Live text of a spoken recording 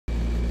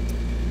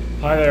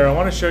Hi there, I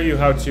want to show you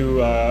how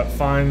to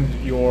find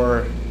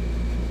your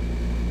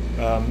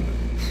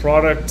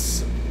product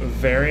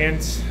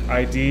variant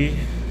ID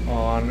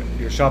on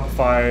your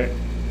Shopify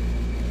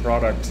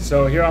product.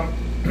 So here I'm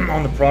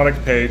on the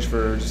product page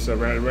for just a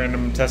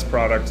random test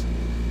product,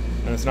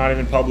 and it's not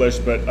even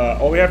published, but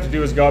all we have to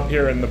do is go up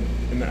here in the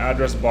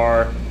address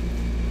bar,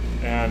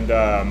 and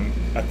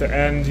at the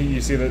end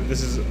you see that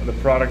this is the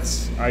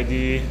product's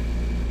ID.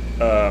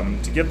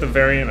 To get the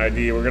variant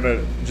ID, we're going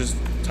to just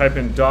type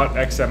in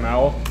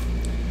 .xml,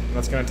 and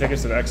that's going to take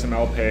us to the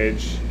XML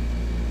page.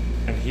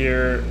 And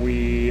here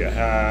we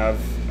have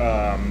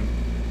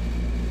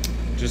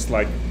just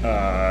like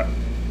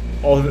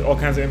all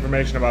kinds of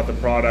information about the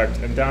product.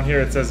 And down here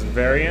it says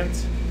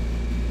variant.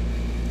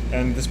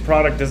 And this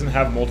product doesn't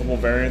have multiple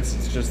variants,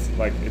 it's just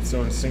like its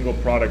own single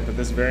product, but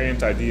this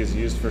variant ID is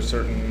used for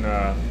certain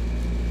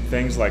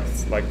things like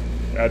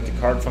add to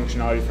cart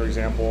functionality, for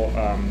example.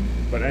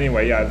 But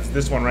anyway, yeah, it's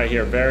this one right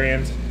here,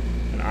 variant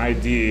and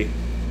ID,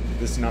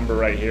 this number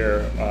right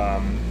here,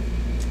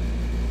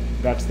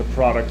 that's the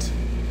product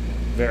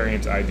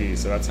variant ID.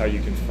 So that's how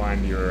you can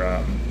find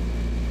your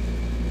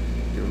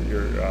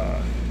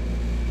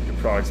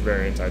product's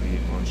variant ID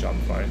on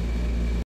Shopify.